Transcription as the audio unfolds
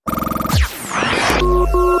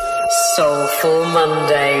Soulful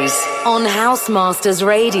Mondays on House Masters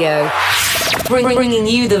Radio, bringing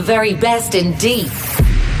you the very best in deep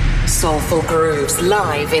soulful grooves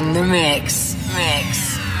live in the mix.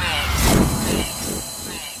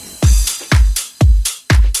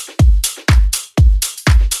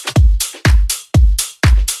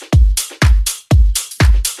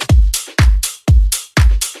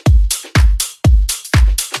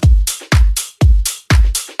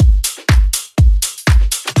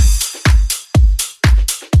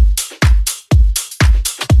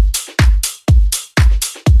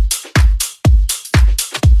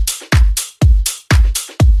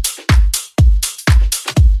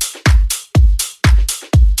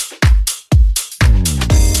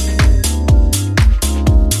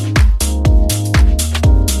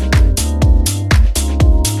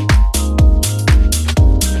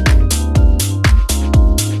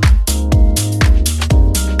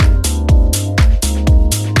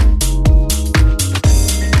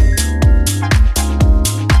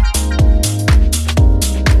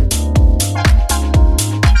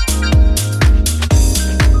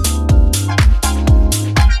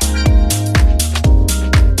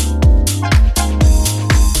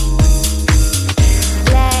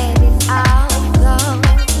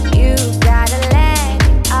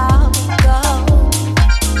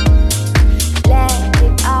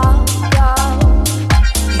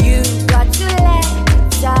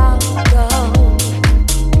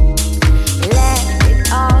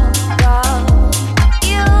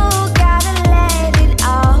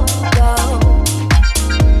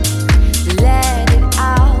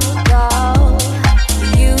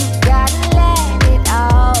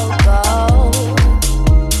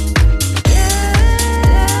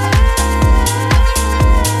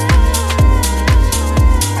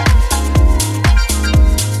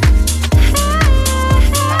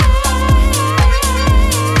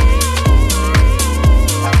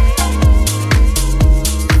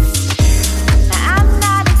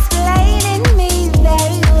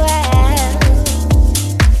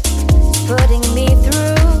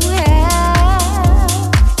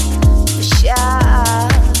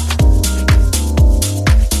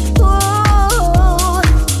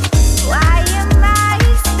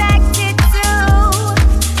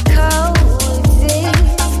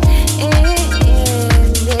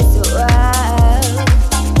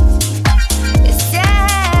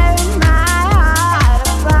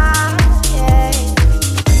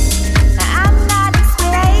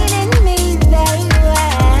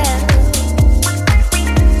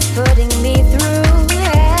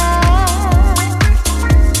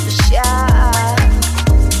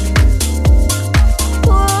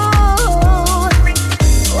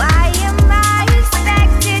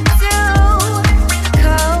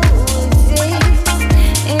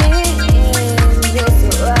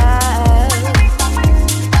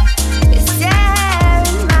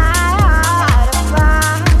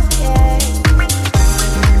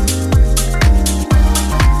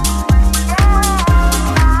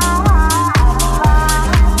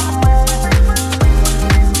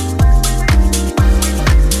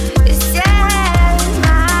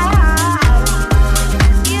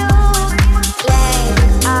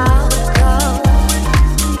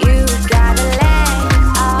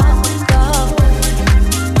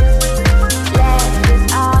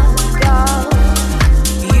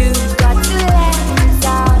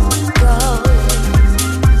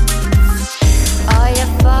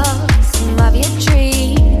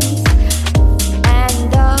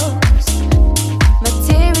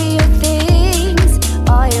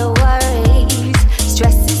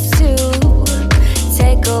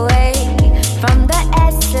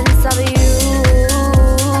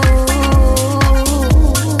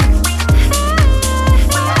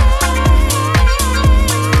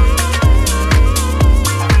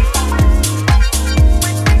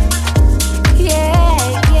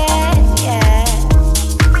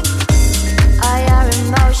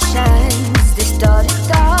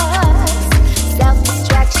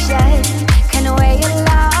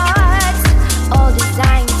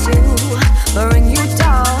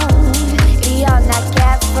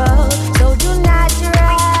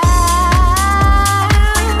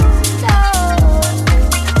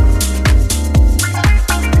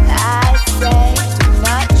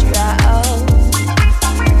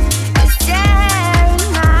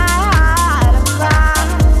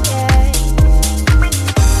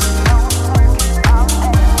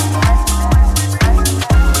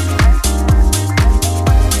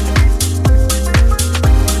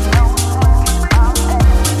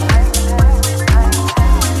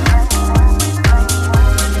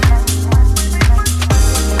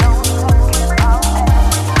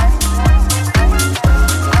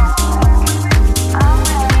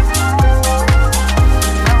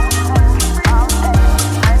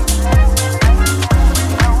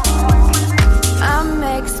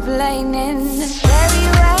 explaining very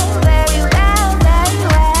well, very well, very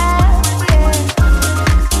well,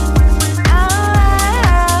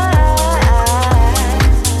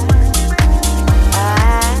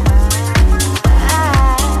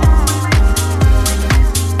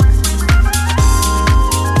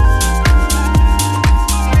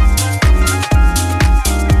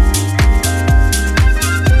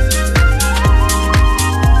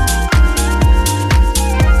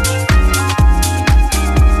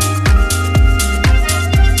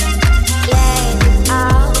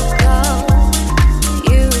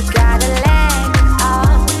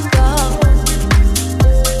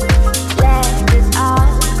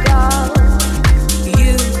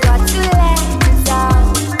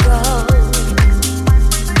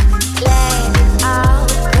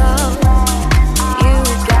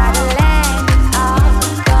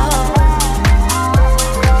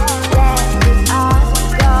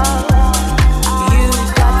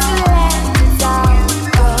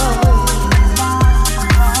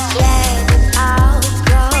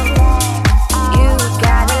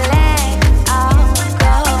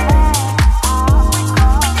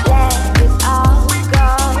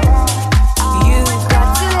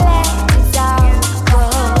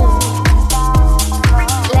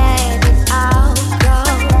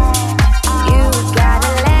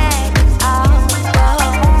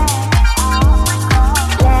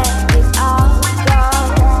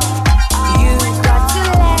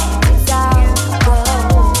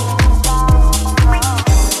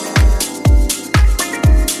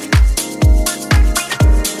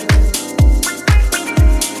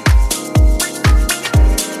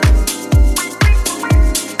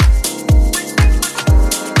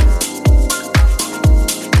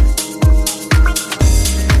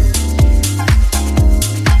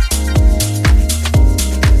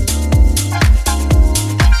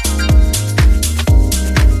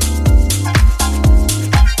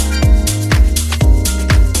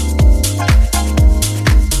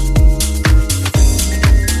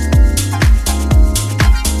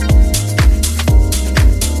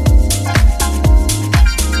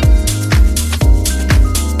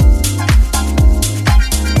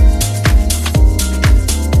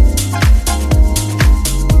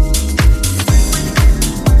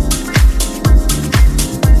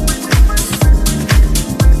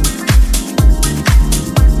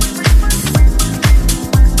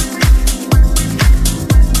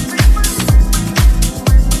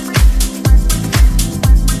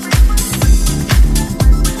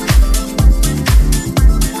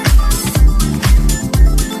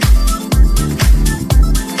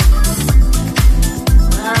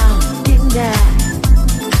 yeah.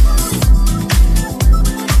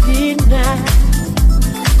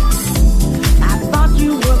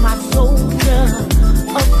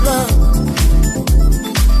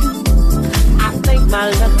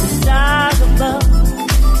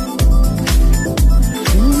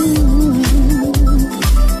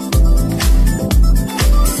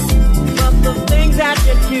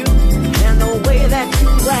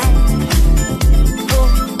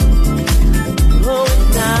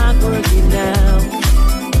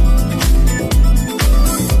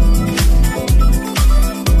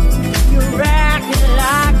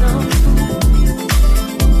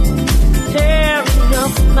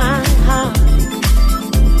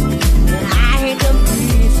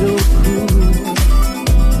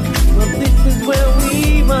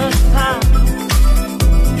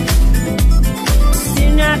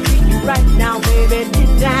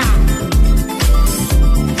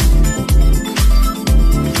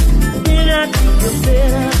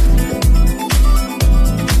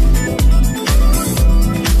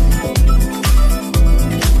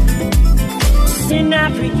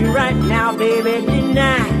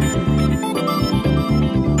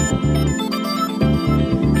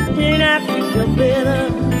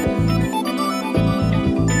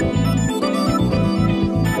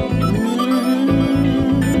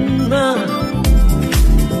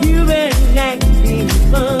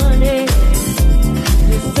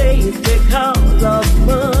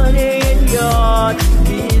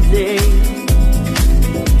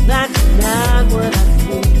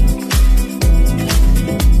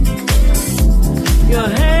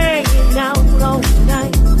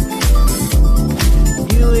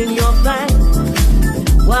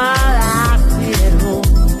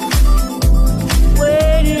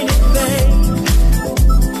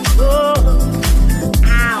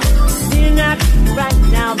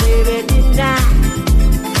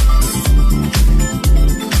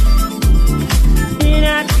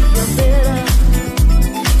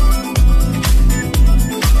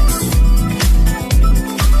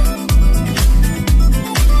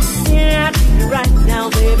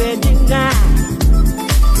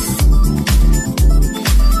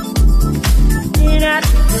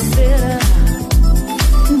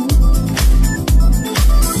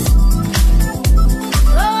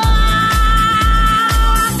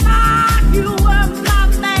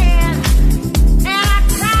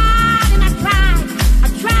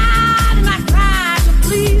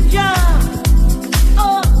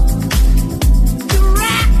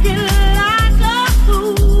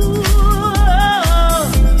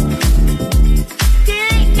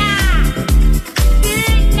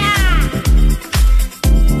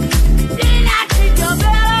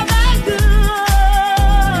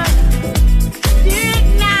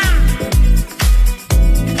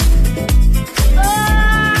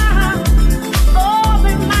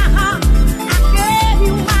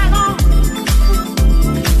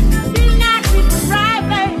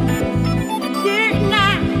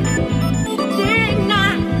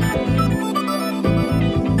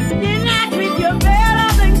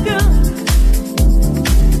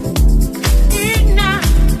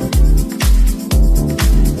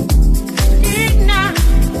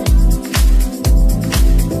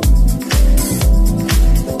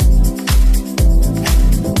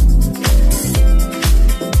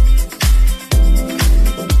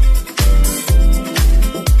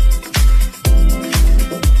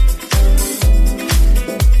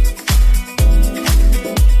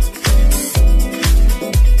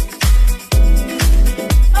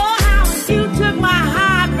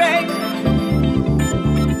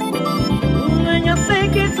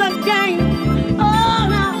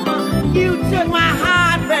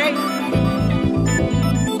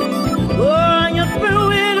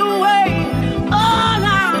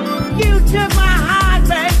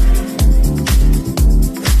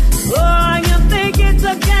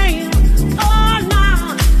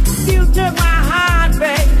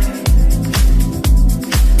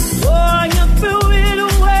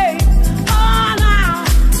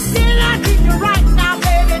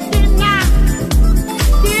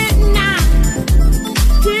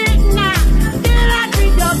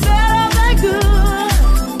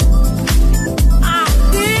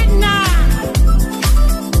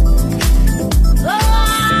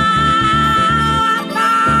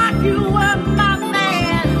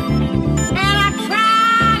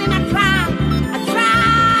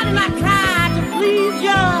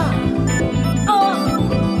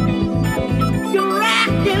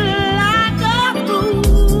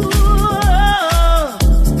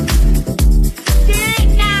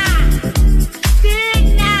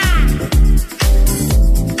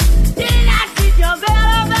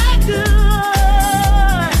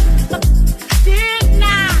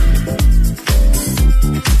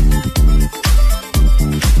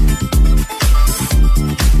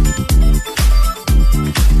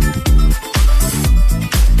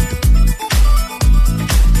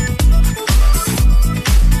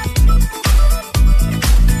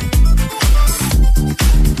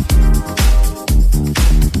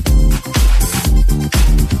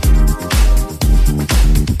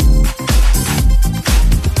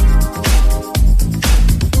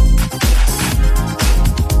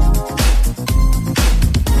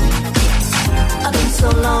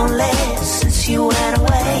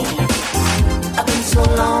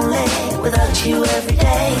 without you every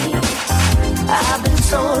day. I've been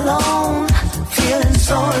so alone, feeling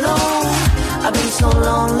so alone. I've been so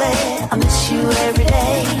lonely, I miss you every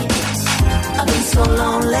day. I've been so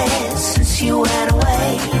lonely since you went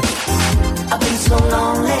away. I've been so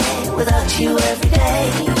lonely without you every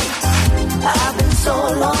day. I've been so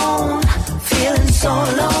alone, feeling so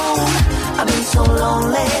alone. I've been so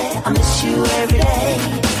lonely, I miss you every day.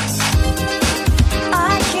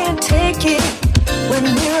 I can't take it when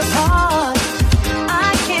we're apart. I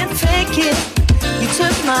can't fake it, you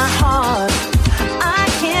took my heart. I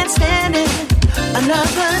can't stand it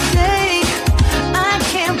another day. I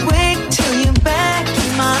can't wait till you're back in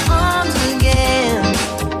my arms again.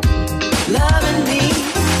 Loving me,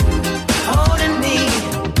 holding me,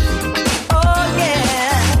 oh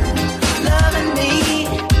yeah. Loving me,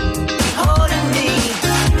 holding me,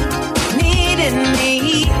 needing me.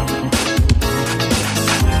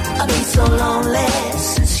 I've been so lonely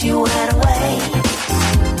since you went away.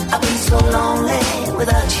 I've been so lonely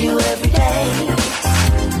without you every day.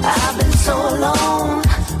 I've been so alone,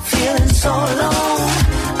 feeling so alone.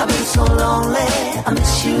 I've been so lonely, I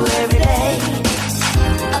miss you every day.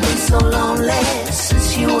 I've been so lonely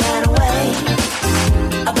since you went away.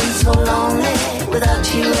 I've been so lonely without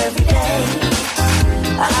you every day.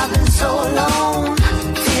 I've been so alone,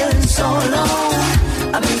 feeling so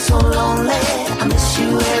alone. I've been so lonely, I miss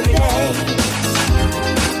you every day.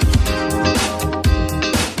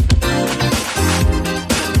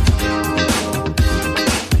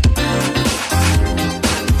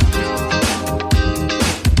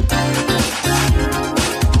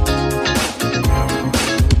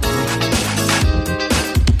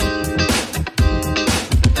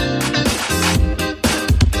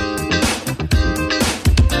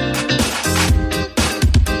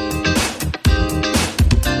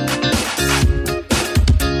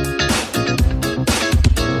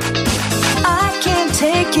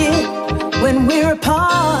 When we're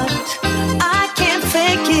apart, I can't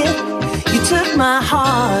fake it. You took my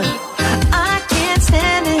heart. I can't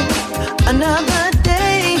stand it another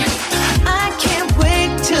day. I can't wait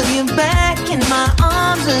till you're back in my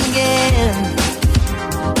arms again.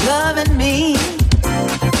 Loving me,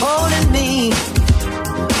 holding me,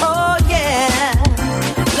 oh yeah.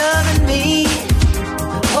 Loving me,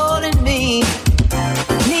 holding me,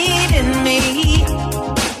 needing me.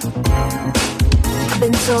 I've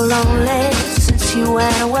been so lonely since you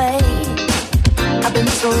went away. I've been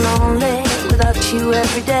so lonely without you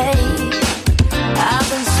every day. I've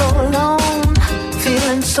been so alone,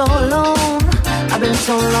 feeling so alone. I've been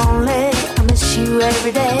so lonely, I miss you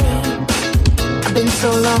every day. I've been so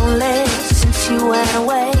lonely since you went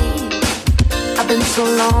away. I've been so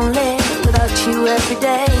lonely without you every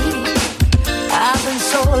day. I've been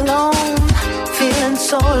so alone, feeling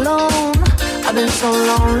so alone. I've been so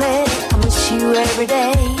lonely, I miss you every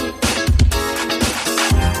day.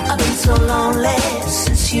 I've been so lonely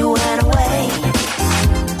since you went away.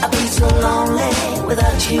 I've been so lonely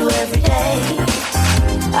without you every day.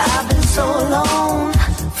 I've been so alone,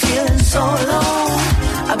 feeling so alone.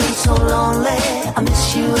 I've been so lonely, I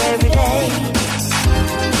miss you every day.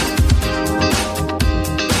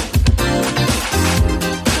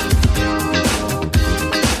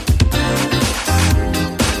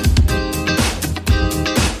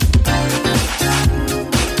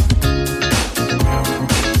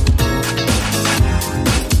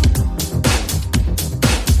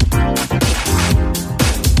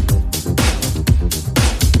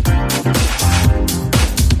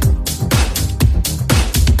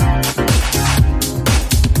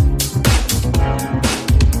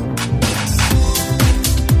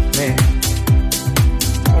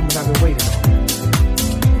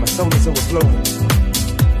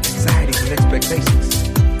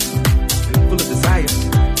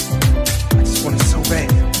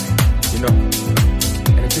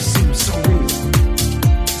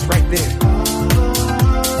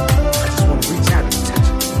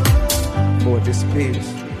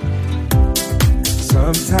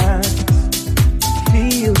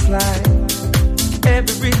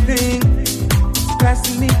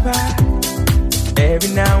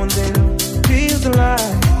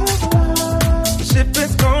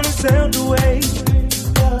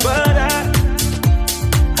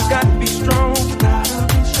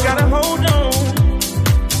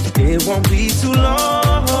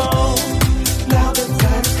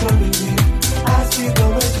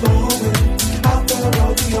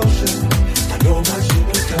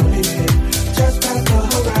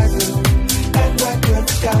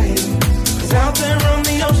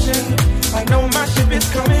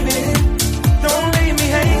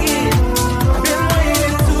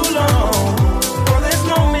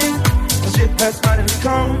 has finally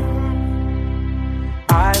come.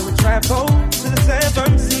 I would travel to the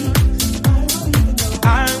seven seas.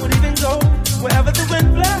 I would even go wherever the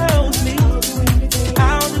wind blows me.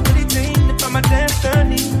 I'll do anything to find my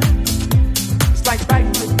destiny. It's like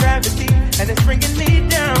fighting with gravity, and it's bringing me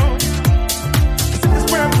down. So this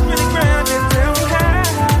ground is really grounded down high.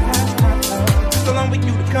 So long for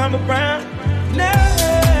you to come around.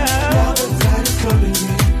 Now the tide is coming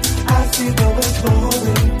in. I see the wind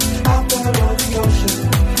blowing out there on the ocean.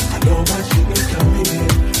 I know my ship is coming in.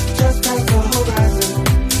 Just past the horizon,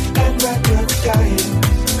 and right where the sky is.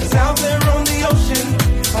 'Cause out there on the ocean,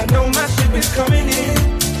 I know my ship is coming in.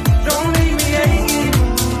 Don't leave me hanging.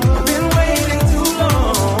 I've been waiting too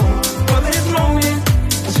long for this moment.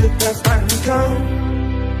 The ship has finally come.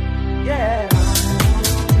 Yeah.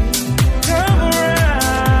 Come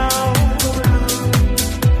around.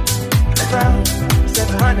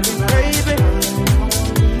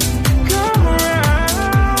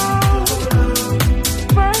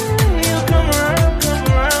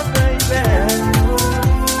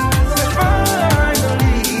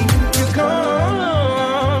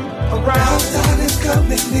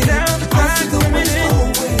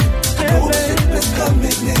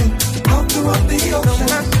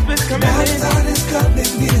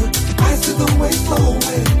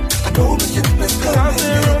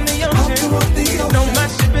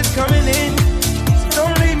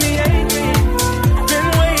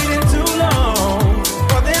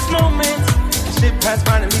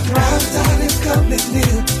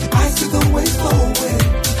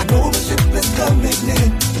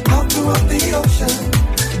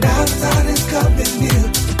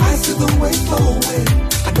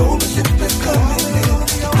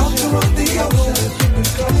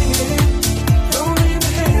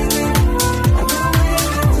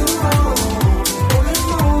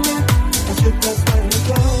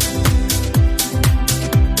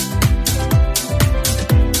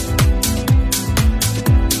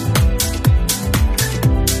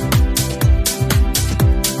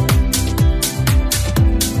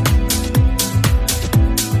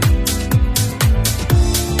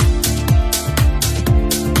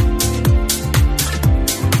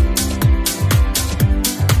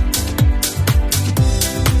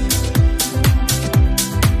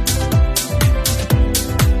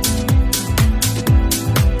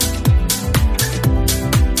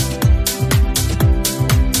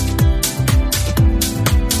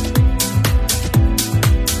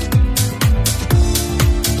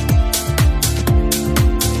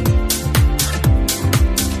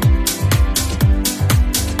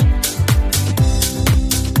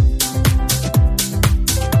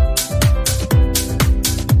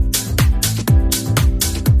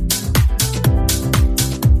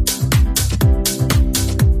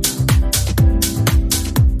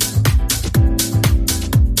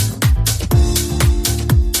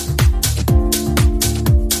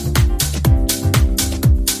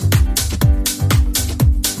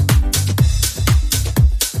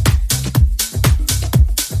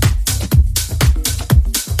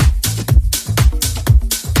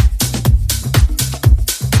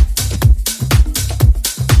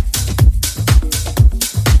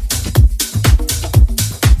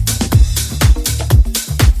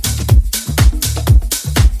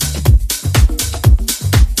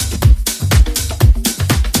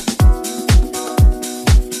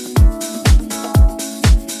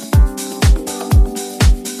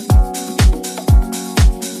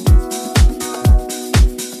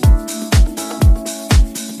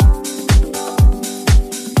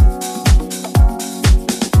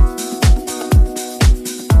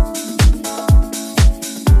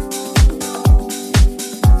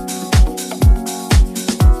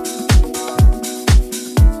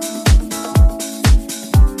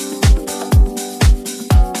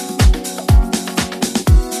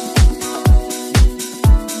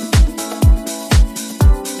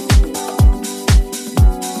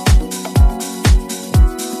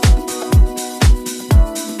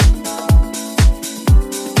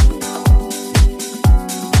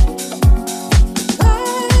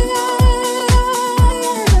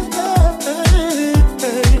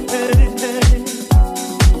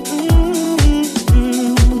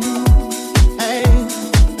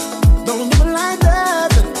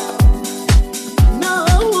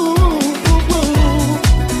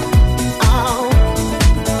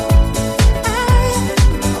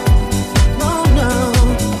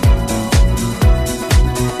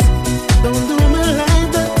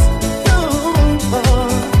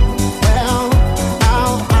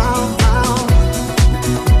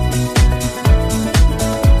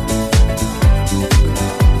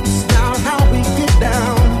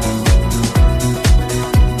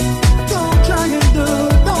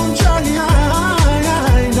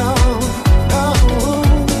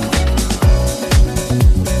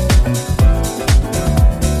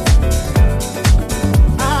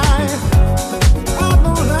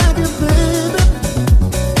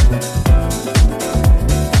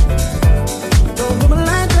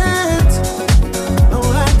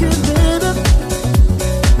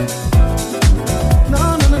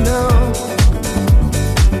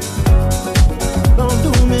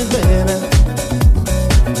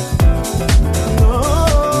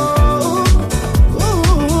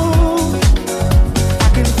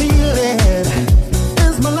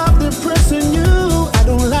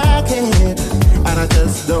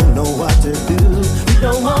 to do. We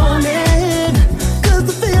don't want it, cause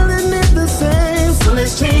the feeling is the same. So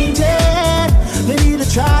let's change it, maybe to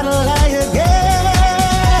try to lie again.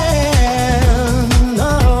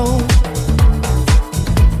 No.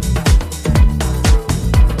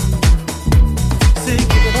 Say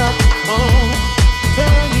give it up,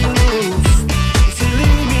 turn you loose. Say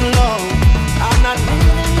leave me alone, I'm not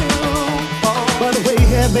needing you. But wait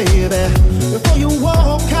here, baby, before you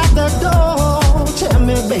walk out the door, tell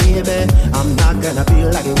me, baby, I'm not gonna be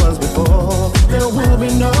like it was before. There will be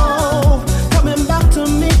no coming back to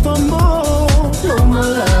me for more. No more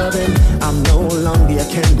loving, I'm no longer a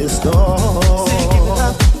candy store. Say give it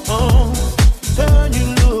up, turn you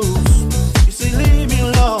loose. You say leave me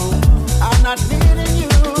alone, I'm not needing you.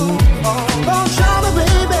 Don't try me,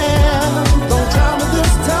 baby, don't try me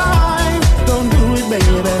this time. Don't do it,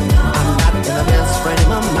 baby, I'm not in the best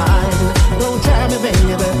frame of mind. Don't try me,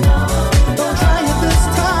 baby, don't try it this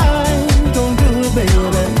time. Don't do it,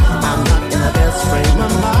 baby,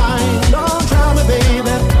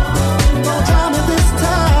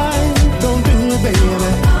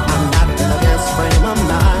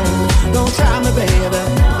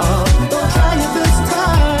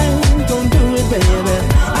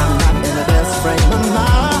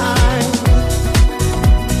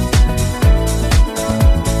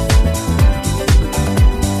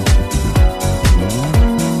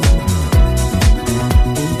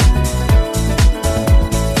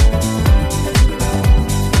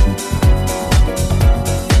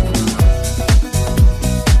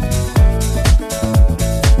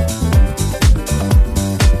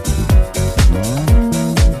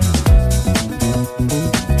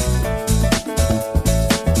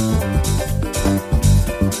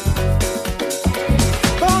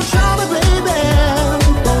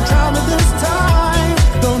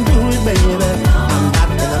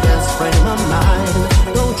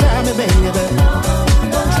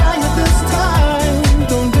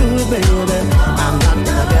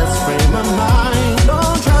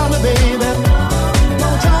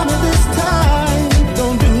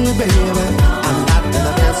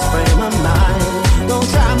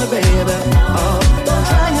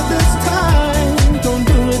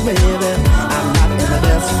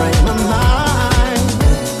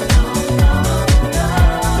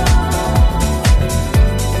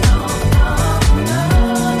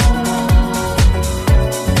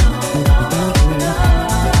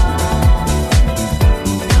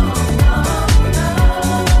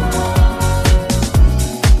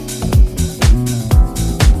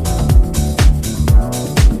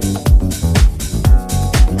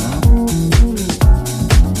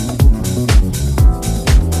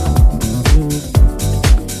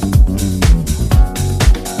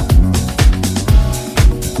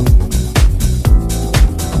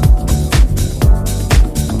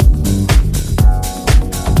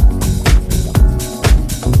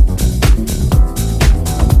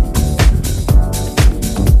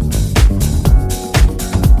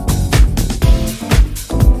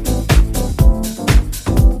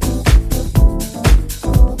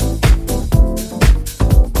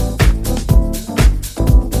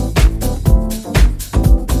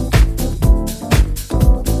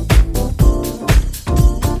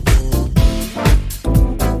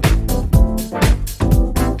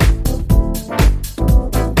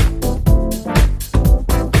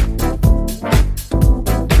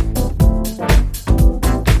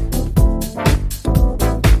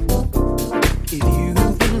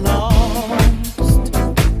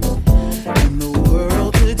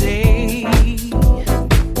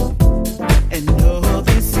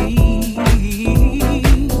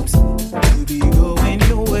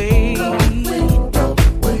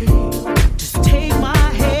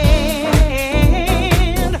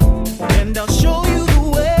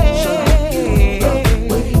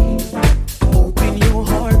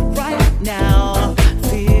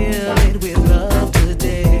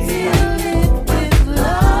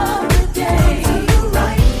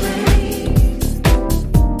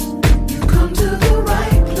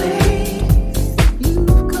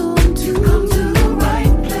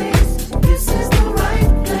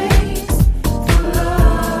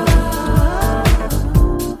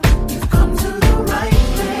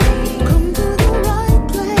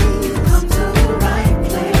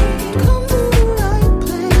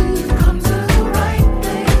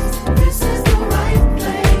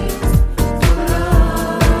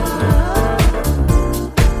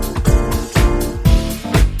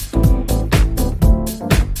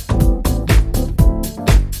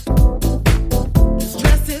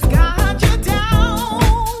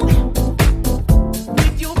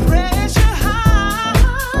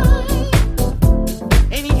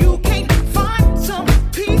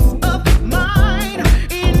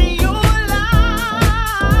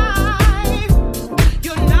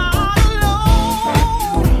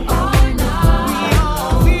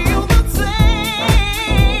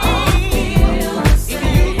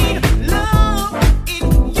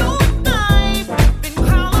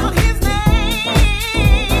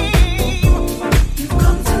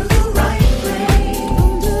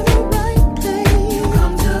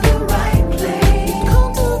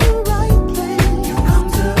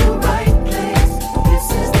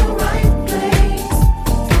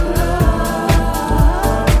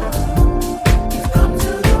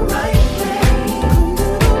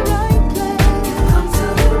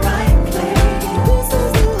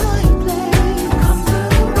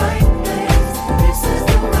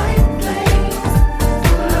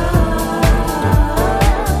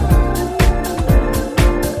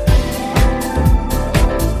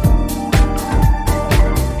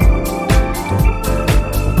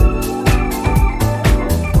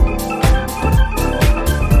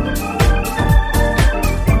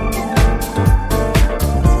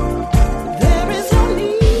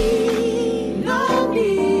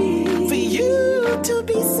 to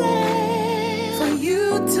be sad, for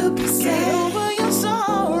you to be sad. Get over your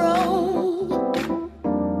sorrow.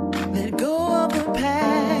 Let go of the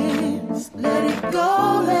past. Let it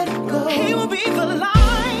go, let it go. He will be the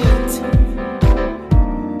light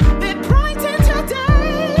that brightens your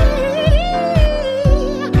day.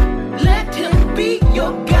 Let him be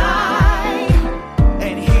your guide,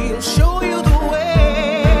 and he'll show you the way.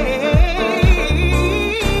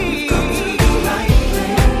 You've come to the right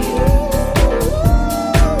place.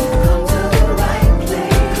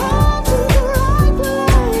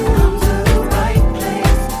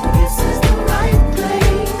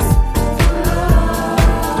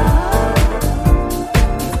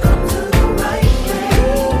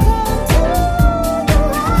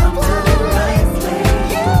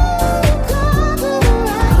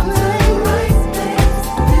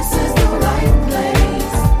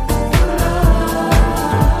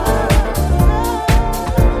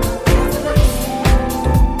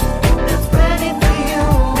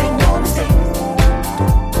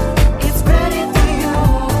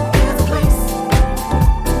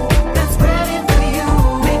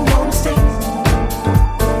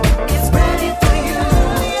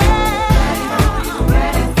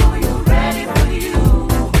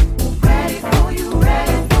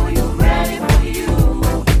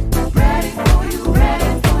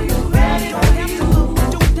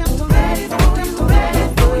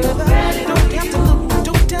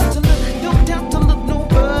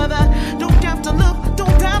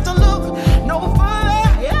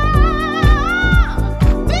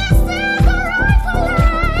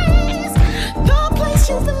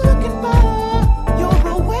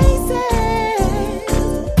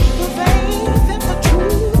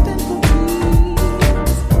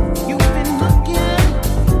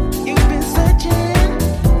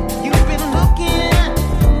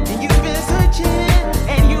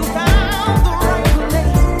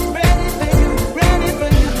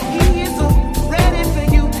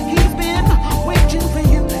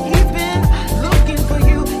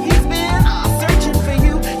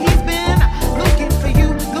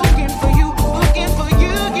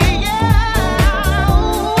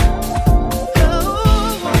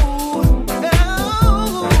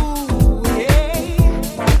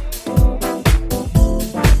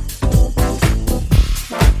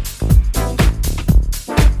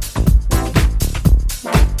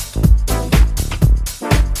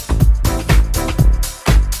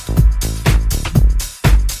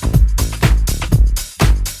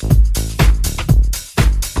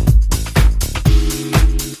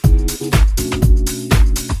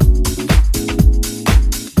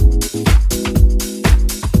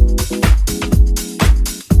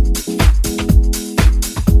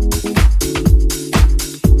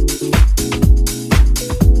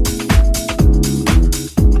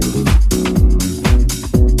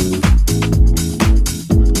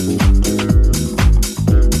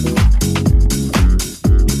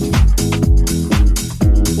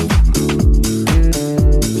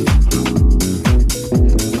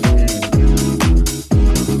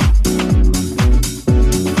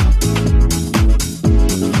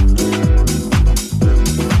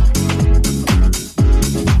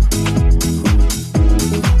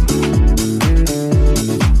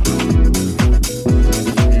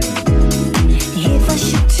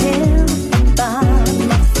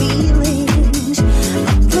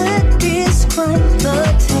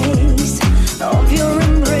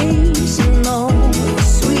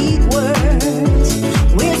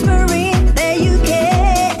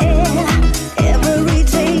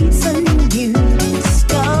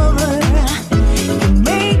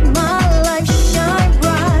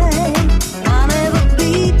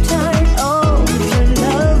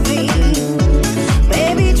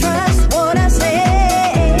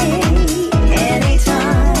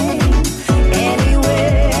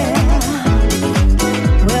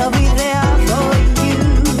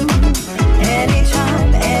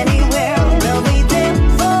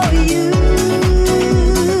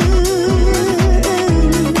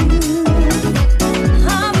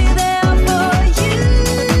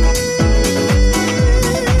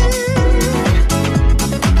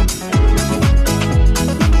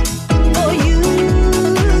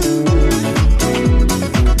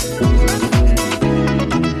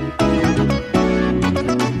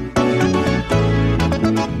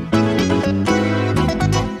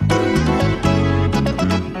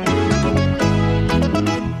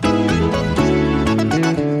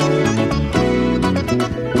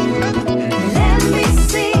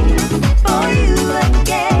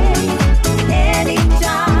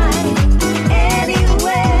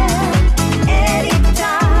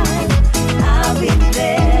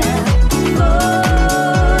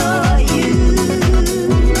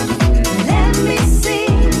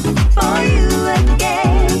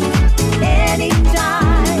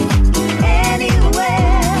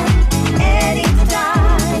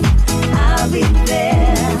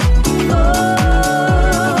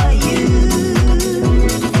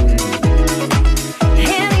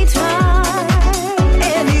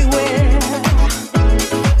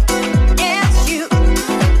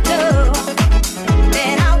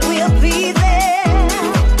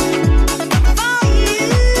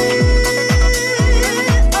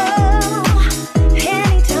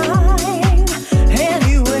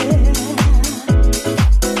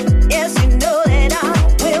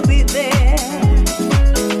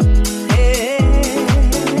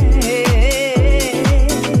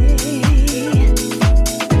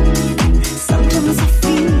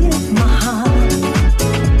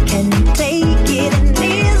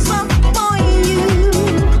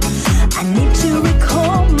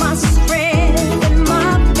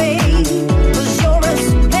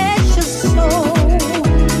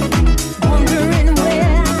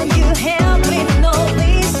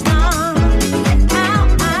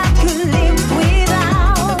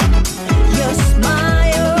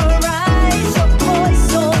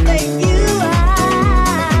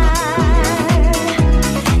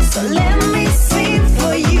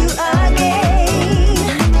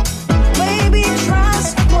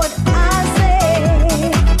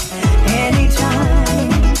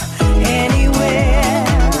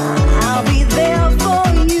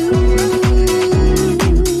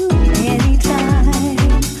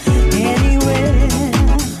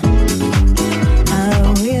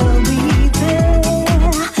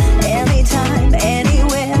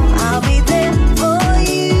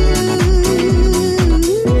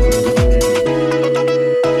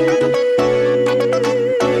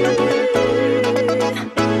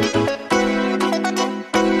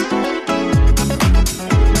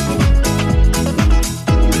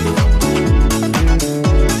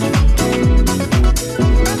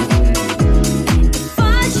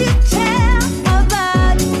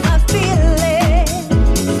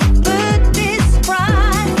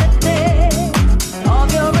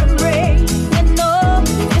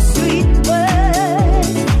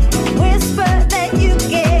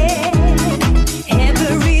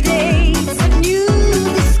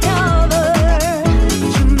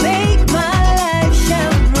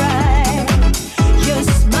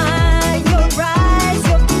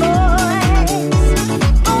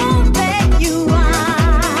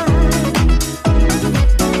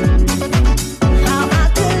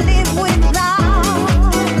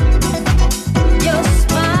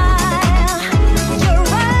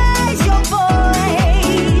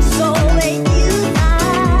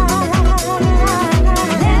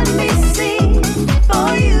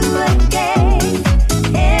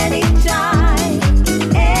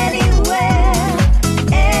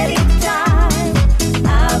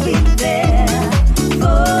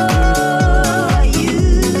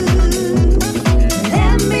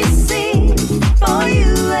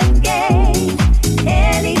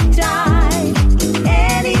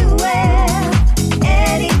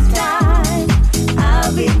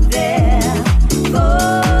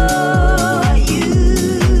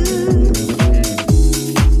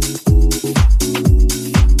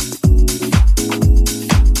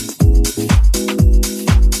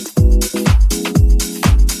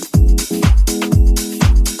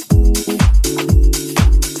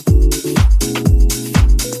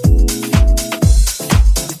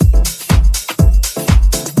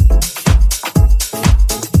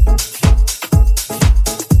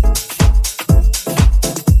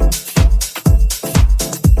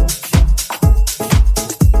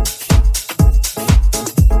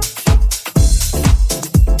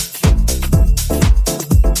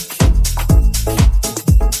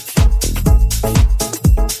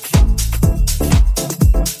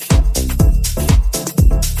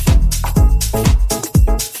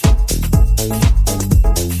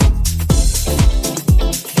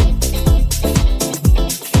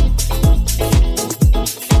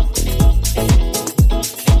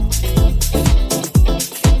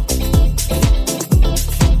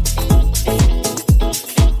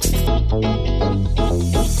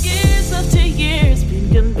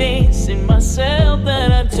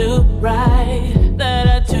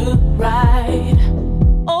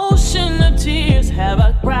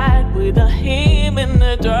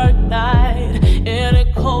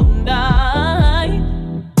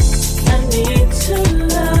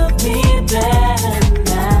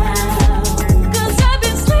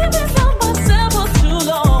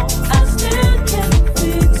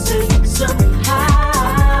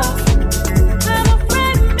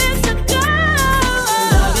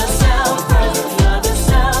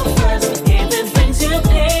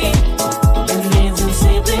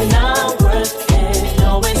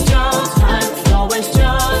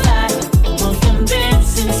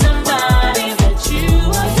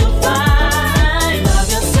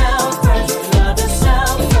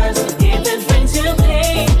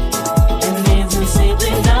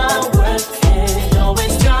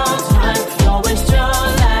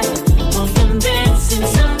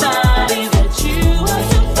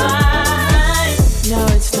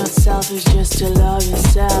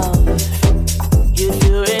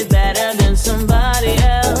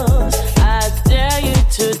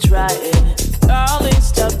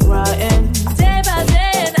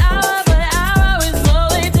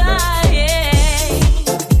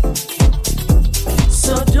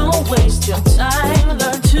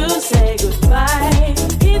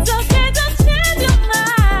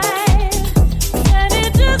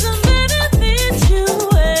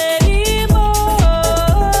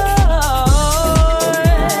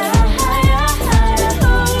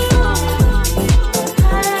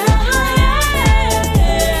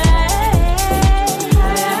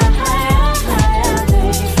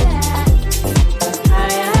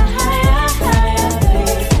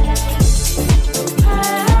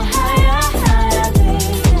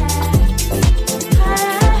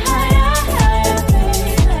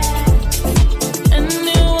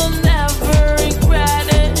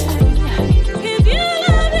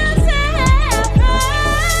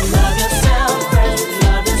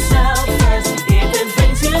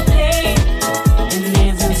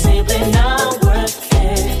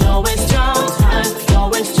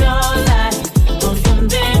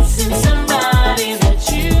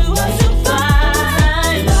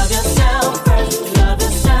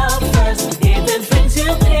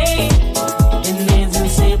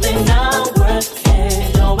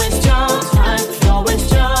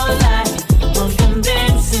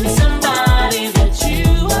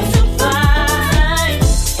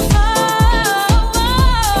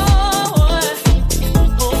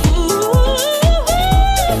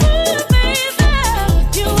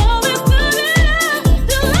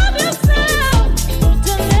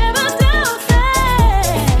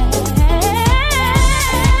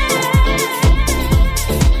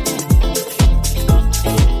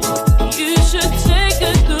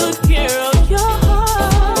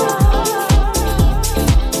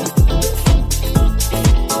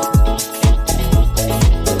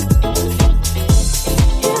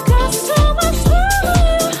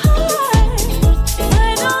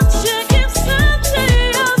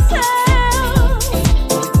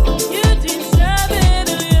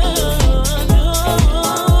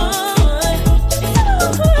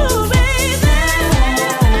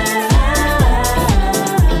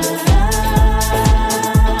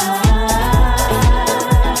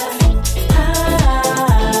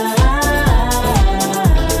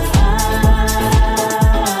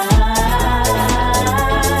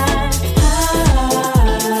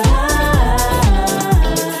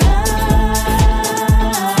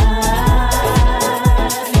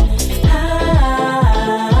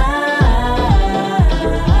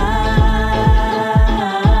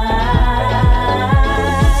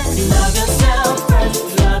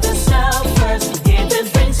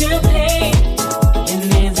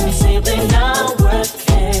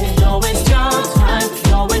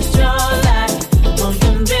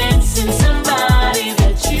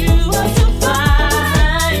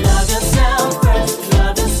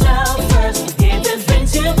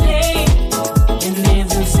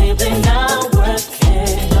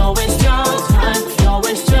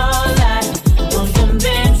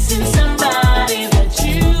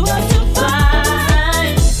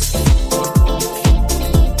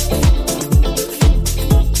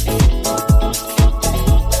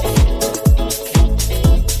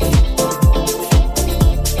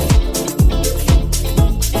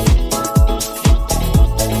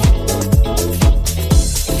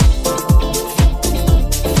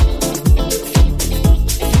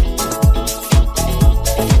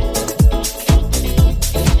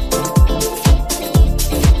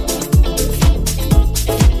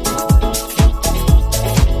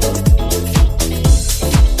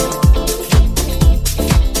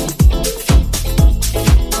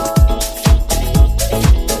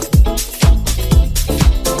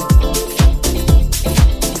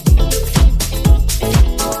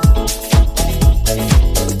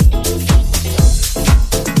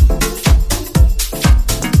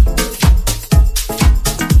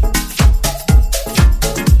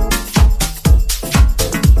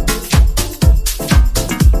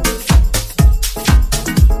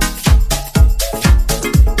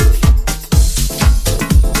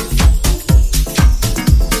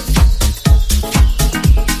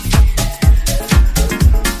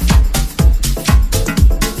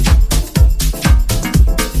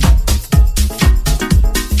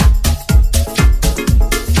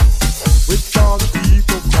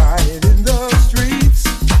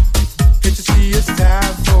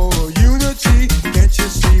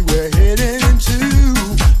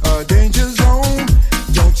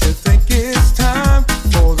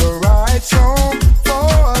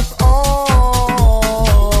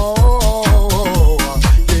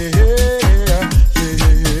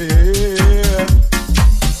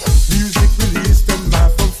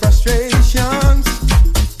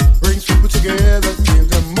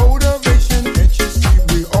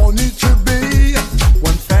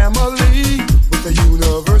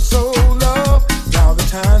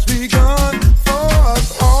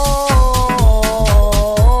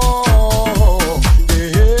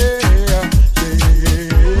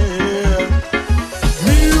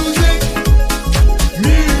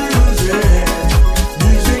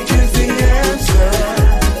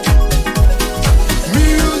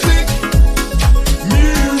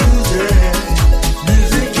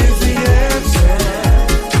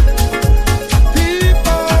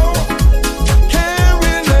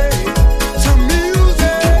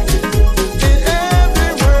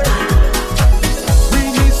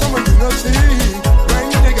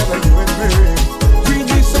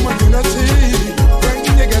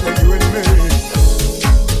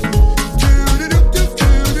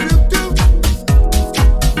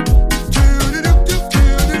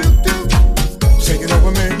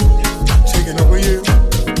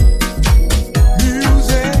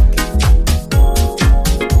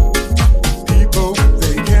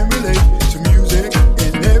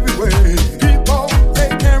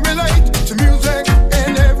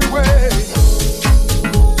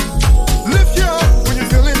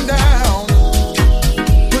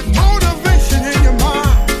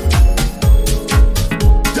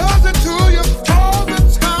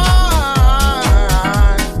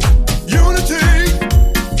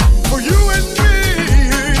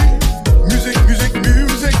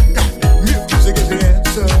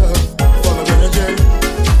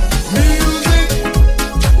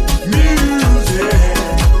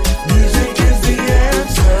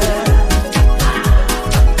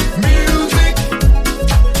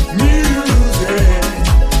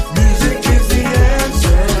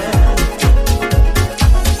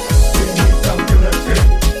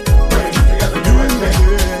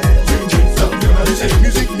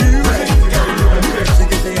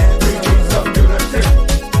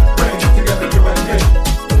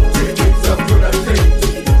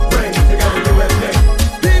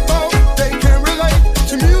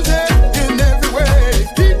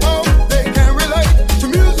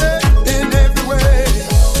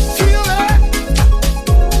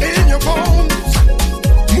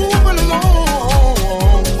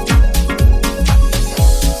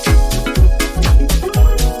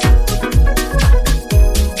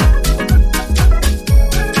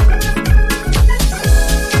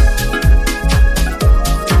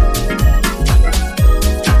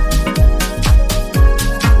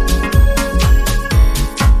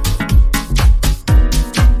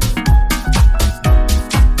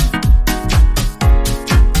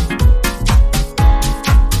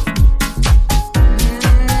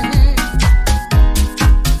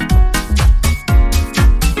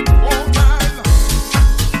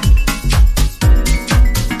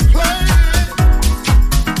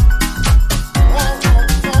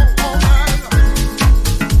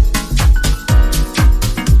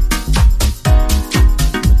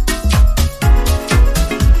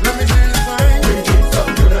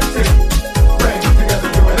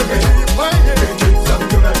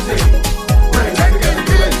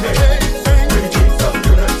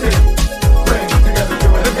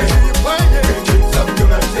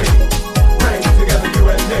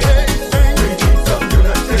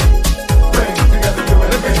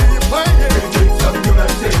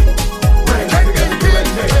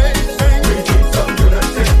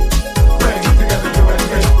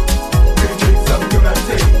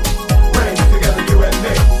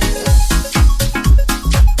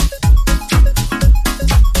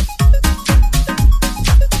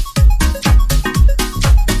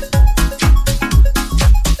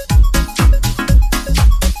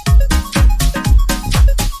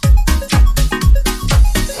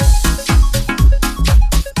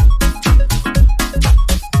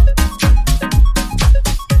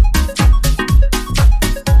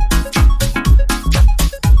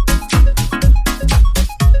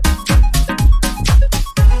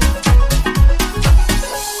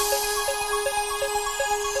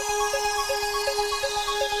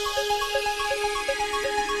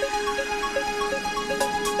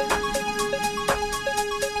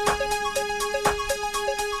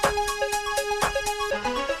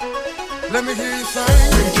 Let me hear you sing.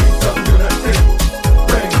 Bring Jesus up to that table.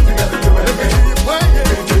 Bring it together, you and me.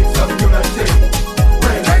 Bring Jesus up to that table.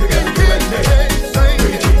 Bring it together, you and me. Bring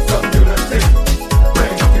Jesus up to that table.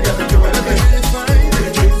 Bring it together, you and me.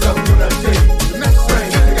 Bring Jesus up to that table.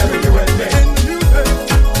 Bring it together, you and me.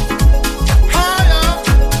 Higher,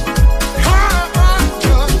 higher, higher,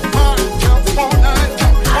 all night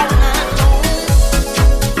long.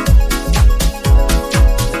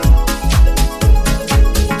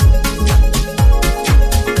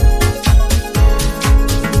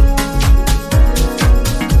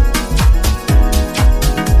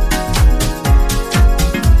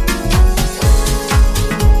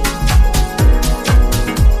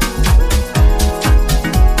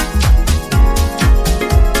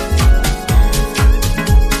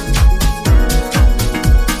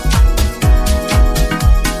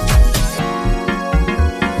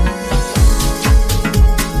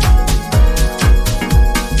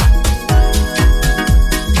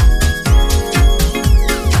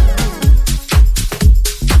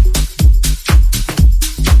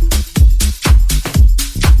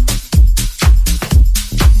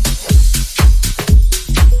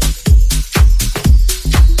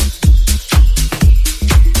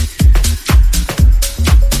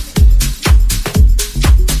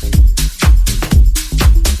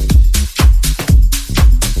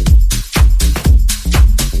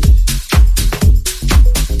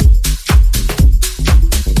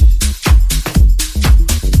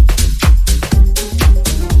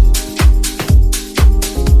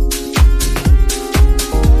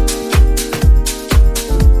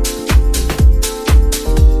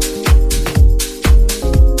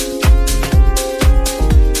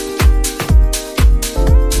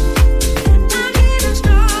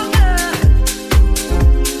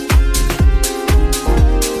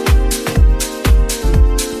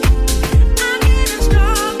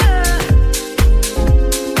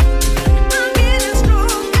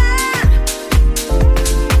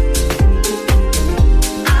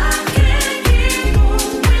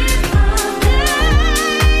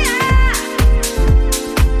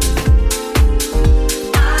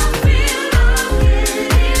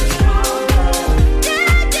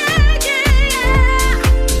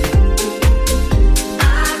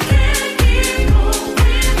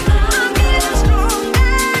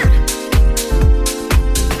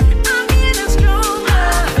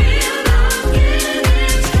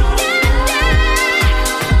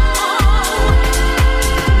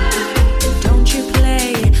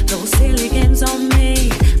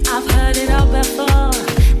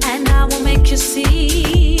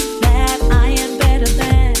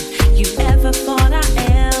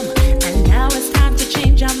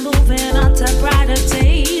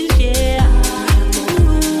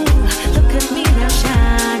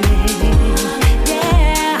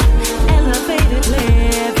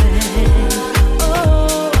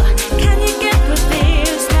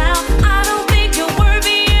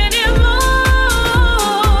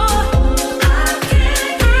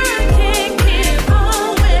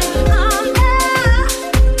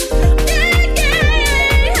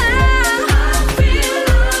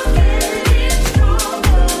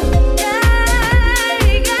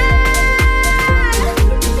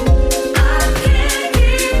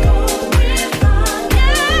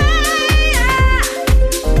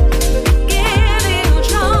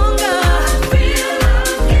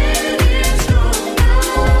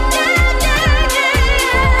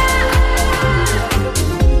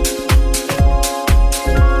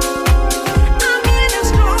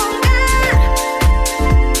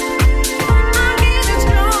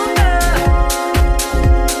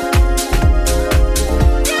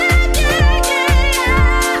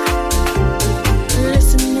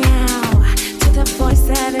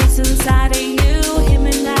 Inside of you.